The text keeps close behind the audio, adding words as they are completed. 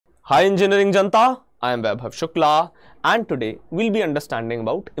Hi Engineering Janta, I am Vaibhav Shukla and today we'll be understanding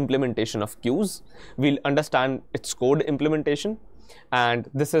about implementation of queues. We'll understand its code implementation, and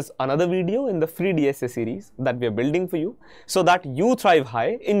this is another video in the free DSA series that we are building for you so that you thrive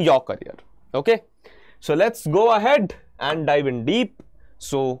high in your career. Okay, so let's go ahead and dive in deep.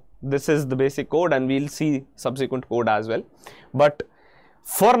 So this is the basic code and we'll see subsequent code as well. But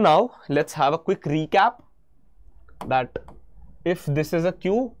for now, let's have a quick recap that if this is a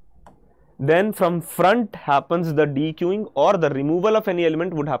queue, then from front happens the dequeuing or the removal of any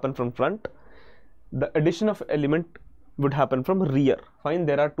element would happen from front. The addition of element would happen from rear. Fine,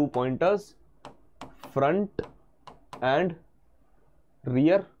 there are two pointers, front and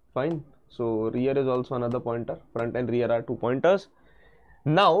rear. Fine, so rear is also another pointer. Front and rear are two pointers.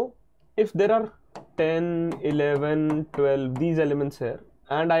 Now, if there are 10, 11, 12, these elements here,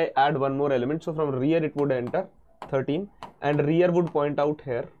 and I add one more element, so from rear it would enter 13 and rear would point out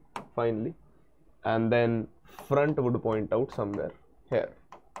here finally, and then front would point out somewhere here.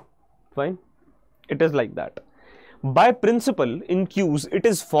 Fine, it is like that. By principle in queues, it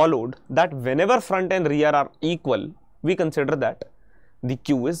is followed that whenever front and rear are equal, we consider that the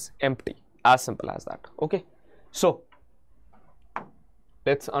queue is empty. As simple as that. Okay, so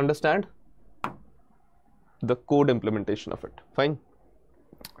let's understand the code implementation of it. Fine,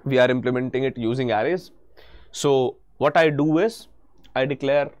 we are implementing it using arrays. So what I do is I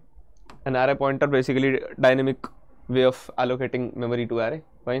declare an array pointer, basically dynamic way of allocating memory to array.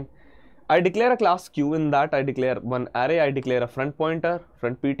 Fine, I declare a class queue. In that I declare one array. I declare a front pointer,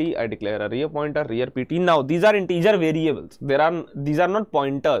 front pt. I declare a rear pointer, rear pt. Now these are integer variables. These are not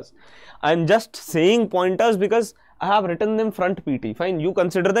pointers. I am just saying pointers because I have written them front pt. Fine, you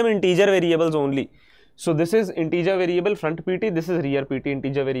consider them integer variables only. So this is integer variable front pt, this is rear pt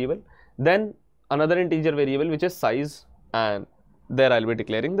integer variable, then another integer variable which is size, and there I'll be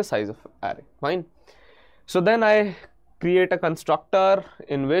declaring the size of array. Fine, so then I create a constructor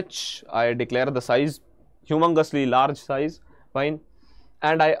in which I declare the size, humongously large size. Fine,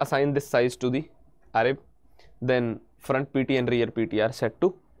 and I assign this size to the array. Then front pt and rear pt are set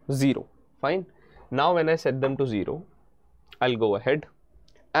to 0. Fine, now when I set them to 0, I'll go ahead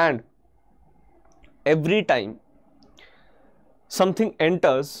and every time something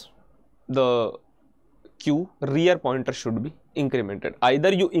enters the queue, rear pointer should be incremented.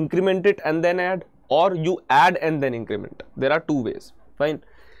 Either you increment it and then add, or you add and then increment. There are two ways. Fine,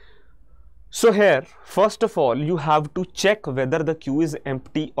 so here first of all you have to check whether the queue is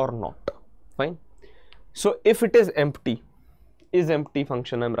empty or not. Fine, so if it is empty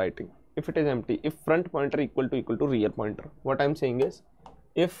function I'm writing. If it is empty, if front pointer equal to rear pointer, what I'm saying is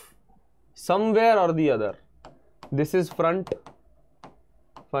if somewhere or the other this is front,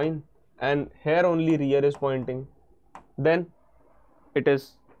 fine, and here only rear is pointing, then it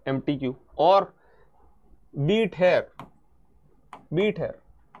is empty queue. Or be it here,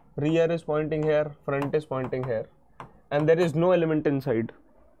 rear is pointing here, front is pointing here, and there is no element inside,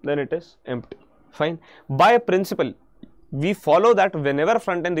 then it is empty. Fine, by principle we follow that whenever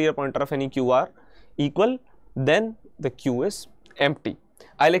front and rear pointer of any queue are equal, then the queue is empty.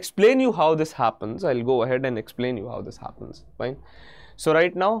 I'll explain you how this happens. I'll go ahead and explain you how this happens. Fine, so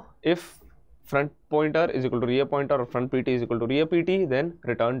right now if front pointer is equal to rear pointer or front pt is equal to rear pt, then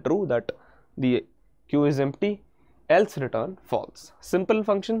return true that the queue is empty, else return false. Simple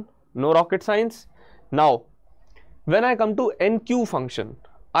function, no rocket science. Now when I come to enqueue function,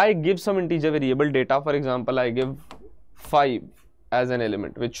 I give some integer variable data. For example, I give 5 as an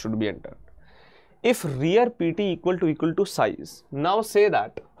element which should be entered. If rear pt equal to size, now say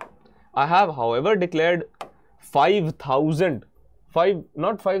that I have however declared 5,000,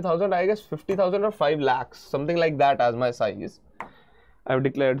 not 5,000, I guess 50,000 or 5 lakhs, something like that as my size. I have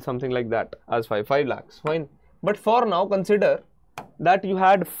declared something like that as 5 lakhs. Fine, but for now consider that you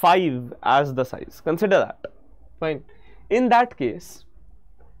had 5 as the size. Consider that. Fine, in that case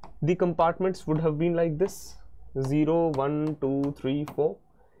the compartments would have been like this: 0, 1, 2, 3, 4,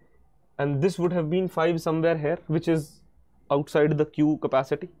 and this would have been 5 somewhere here, which is outside the queue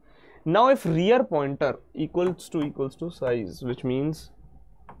capacity. Now if rear pointer equals to size, which means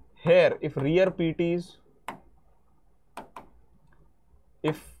here if rear pt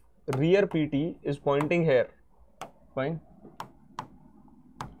is pointing here, fine,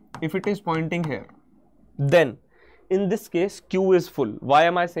 if it is pointing here, then in this case queue is full. Why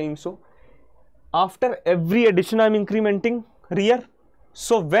am I saying so? After every addition I'm incrementing rear,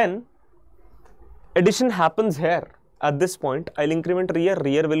 so when addition happens here at this point, I'll increment rear,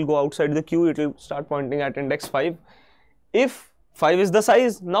 rear will go outside the queue, it will start pointing at index 5. If 5 is the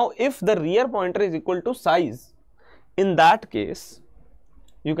size, now if the rear pointer is equal to size, in that case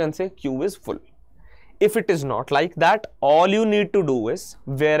you can say queue is full. If it is not like that, all you need to do is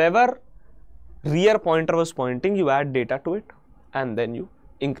wherever rear pointer was pointing, you add data to it and then you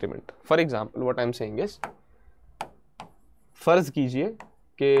increment. For example, what I am saying is, फर्ज कीजिए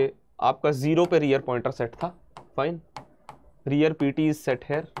कि आपका 0 पे rear pointer set था, fine, rear PT is set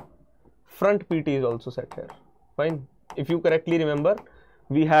here, front PT is also set here, fine. If you correctly remember,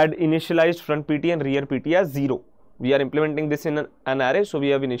 we had initialized front PT and rear PT as 0. We are implementing this in an array, so we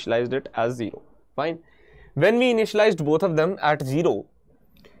have initialized it as 0, fine. When we initialized both of them at 0,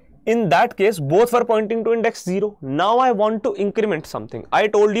 in that case, both were pointing to index 0. Now I want to increment something. I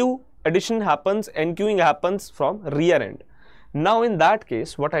told you addition happens, enqueuing happens from rear end. Now in that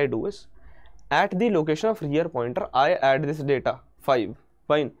case, what I do is, at the location of rear pointer, I add this data 5,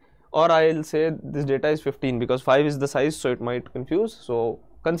 fine, or I'll say this data is 15 because 5 is the size, so it might confuse. So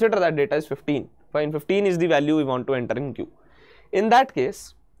consider that data is 15, fine. 15 is the value we want to enter in queue. In that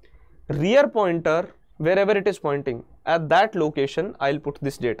case, rear pointer, wherever it is pointing, at that location I'll put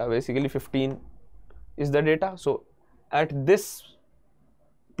this data. Basically 15 is the data. So at this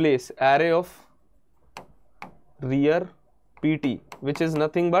place, array of rear PT, which is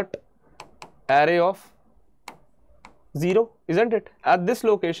nothing but array of 0, isn't it? At this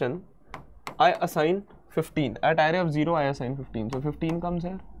location I assign 15. At array of 0 I assign 15. So 15 comes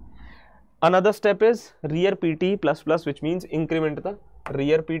here. Another step is rear PT plus plus, which means increment the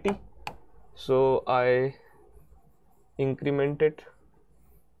rear PT. So I increment it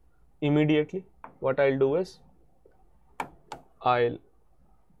immediately. What I'll do is, I'll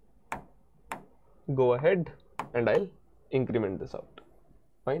go ahead and I'll increment this out,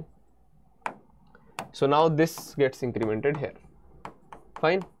 fine. So now this gets incremented here,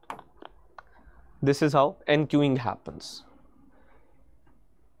 fine. This is how enqueuing happens.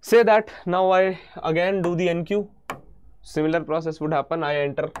 Say that now I again do the enqueue. Similar process would happen. I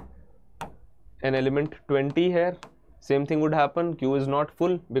enter an element 20 here. Same thing would happen. Queue is not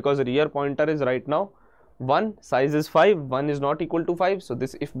full because rear pointer is right now 1, size is 5, 1 is not equal to 5. So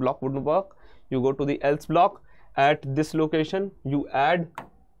this if block wouldn't work. You go to the else block. At this location you add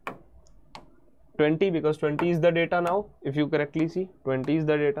 20 because 20 is the data now. If you correctly see, 20 is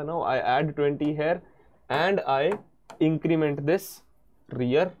the data now. I add 20 here and I increment this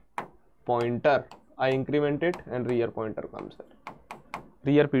rear pointer. I increment it and rear pointer comes here.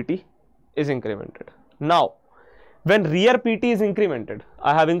 Rear PT is incremented. Now when rear PT is incremented,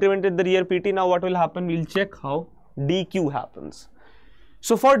 I have incremented the rear PT. Now what will happen? We'll check how DQ happens.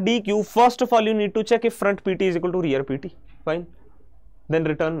 So for DQ, first of all you need to check if front PT is equal to rear PT, fine. Then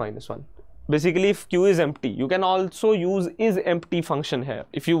return -1. Basically if Q is empty, you can also use is empty function here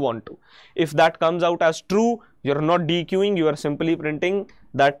if you want to. If that comes out as true, you're not DQing, you are simply printing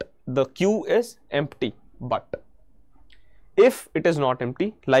that the Q is empty. But if it is not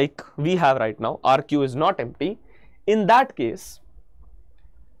empty, like we have right now, our Q is not empty, in that case,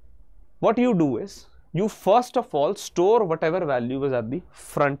 what you do is, you first of all store whatever value was at the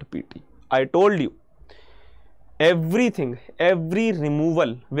front PT. I told you, everything, every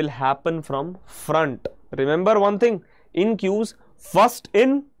removal will happen from front. Remember one thing, in queues, first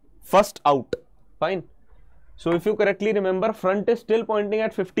in, first out, fine. So if you correctly remember, front is still pointing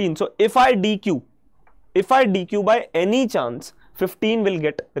at 15. So if I DQ by any chance, 15 will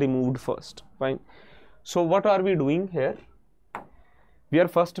get removed first, fine. So what are we doing here? We are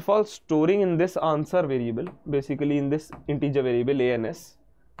first of all storing in this answer variable, basically in this integer variable ans,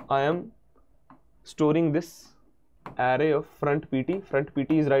 I am storing this array of front PT. Front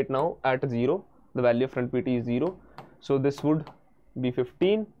PT is right now at 0, the value of front PT is 0, so this would be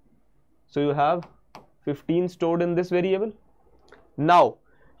 15. So you have 15 stored in this variable. Now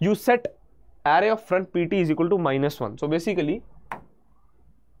you set array of front PT is equal to -1. So basically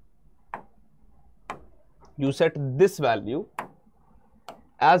you set this value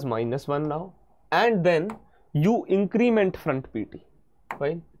as -1 now, and then you increment front PT,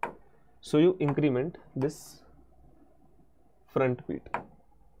 fine. So you increment this front PT.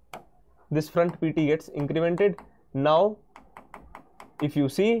 This front PT gets incremented. Now if you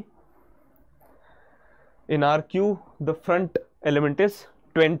see in our queue, the front element is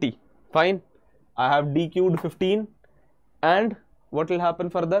 20, fine. I have DQ'd 15, and what will happen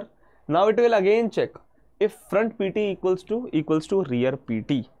further? Now it will again check if front PT equals to rear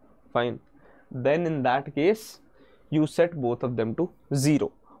PT, fine. Then in that case you set both of them to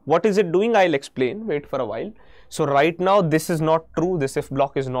 0. What is it doing? I'll explain, wait for a while. So right now this is not true, this if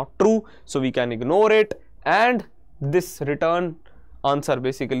block is not true, so we can ignore it, and this return answer,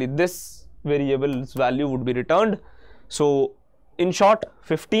 basically this variable's value would be returned. So in short,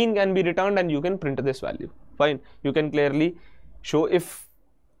 15 can be returned and you can print this value, fine. You can clearly show if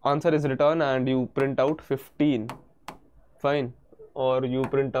answer is written and you print out 15, fine, or you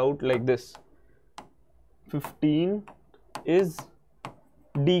print out like this, 15 is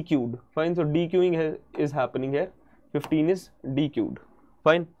dequeued, fine. So dequeuing is happening here, 15 is dequeued,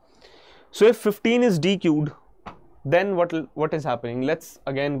 fine. So if 15 is dequeued, then what is happening? Let's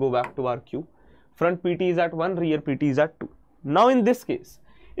again go back to our queue. Front PT is at 1, rear PT is at 2. Now in this case,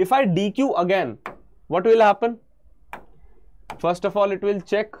 if I dequeue again, what will happen? First of all, it will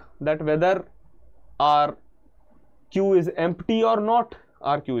check that whether our queue is empty or not.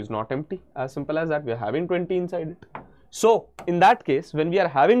 Our queue is not empty, as simple as that. We are having 20 inside it. So in that case, when we are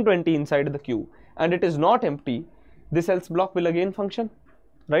having 20 inside the queue and it is not empty, this else block will again function,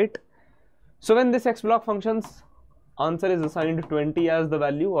 right? So when this X block functions, answer is assigned 20 as the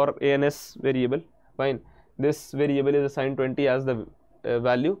value, or ANS variable, fine. This variable is assigned 20 as the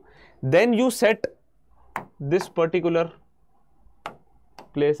value. Then you set this particular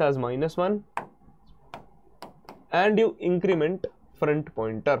place as -1 and you increment front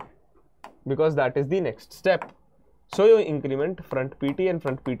pointer, because that is the next step. So you increment front PT and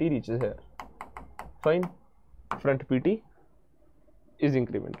front PT reaches here, fine. Front PT is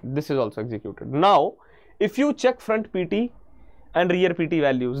incremented. This is also executed. Now if you check front PT and rear PT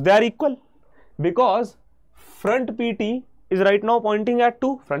values, they are equal, because front PT is right now pointing at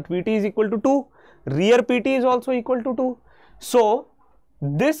 2, front PT is equal to 2, rear PT is also equal to 2. So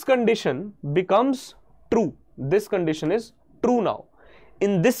this condition becomes true. This condition is true now.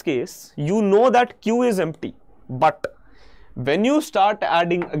 In this case, you know that Q is empty, but when you start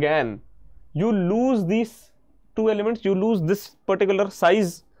adding again, you lose these two elements, you lose this particular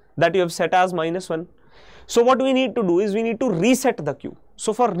size that you have set as -1. So what we need to do is we need to reset the queue.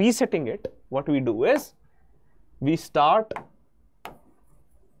 So for resetting it, what we do is we start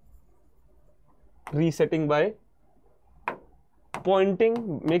resetting by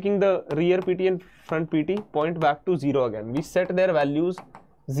pointing, making the rear PT and front PT point back to 0 again. We set their values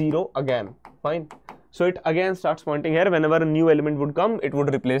 0 again, fine. So it again starts pointing here. Whenever a new element would come, it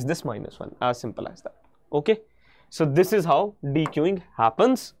would replace this -1, as simple as that. Okay, so this is how dequeuing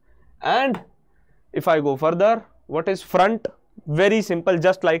happens. And if I go further, what is front? Very simple,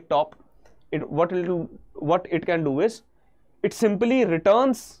 just like top. What it can do is it simply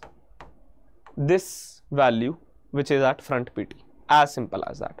returns this value which is at front PT, as simple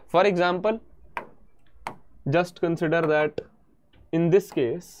as that. For example, just consider that in this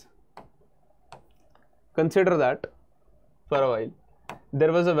case, consider that for a while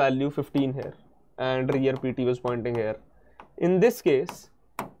there was a value 15 here and rear PT was pointing here. In this case,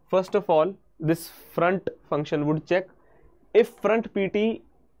 first of all, this front function would check if front PT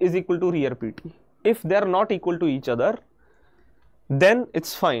is equal to rear PT. If they are not equal to each other, then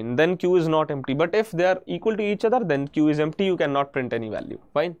it's fine, then Q is not empty. But if they are equal to each other, then Q is empty, you cannot print any value,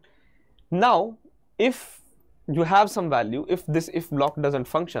 fine. Now if you have some value, if this if block doesn't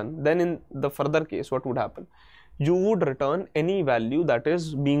function, then in the further case what would happen? You would return any value that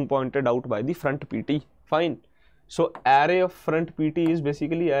is being pointed out by the front PT, fine. So array of front PT is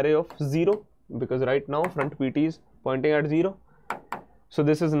basically array of 0, because right now front PT is pointing at 0. So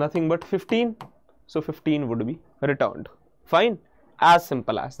this is nothing but 15. So 15 would be returned, fine. As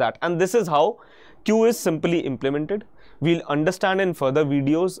simple as that. And this is how Q is simply implemented. We'll understand in further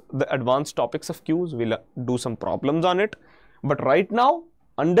videos the advanced topics of queues. We'll do some problems on it. But right now,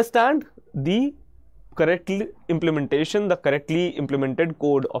 understand the correctly implementation, the correctly implemented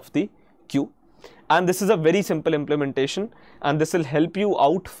code of the queue. And this is a very simple implementation and this will help you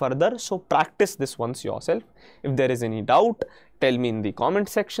out further. So practice this once yourself. If there is any doubt, tell me in the comment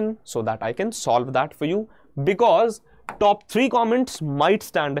section so that I can solve that for you, because top 3 comments might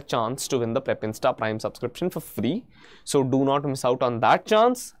stand a chance to win the Prep Insta Prime subscription for free. So do not miss out on that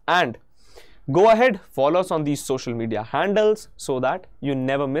chance, and go ahead, follow us on these social media handles so that you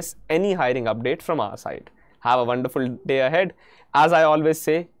never miss any hiring update from our side. Have a wonderful day ahead. As I always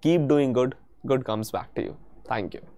say, keep doing good. Good comes back to you. Thank you.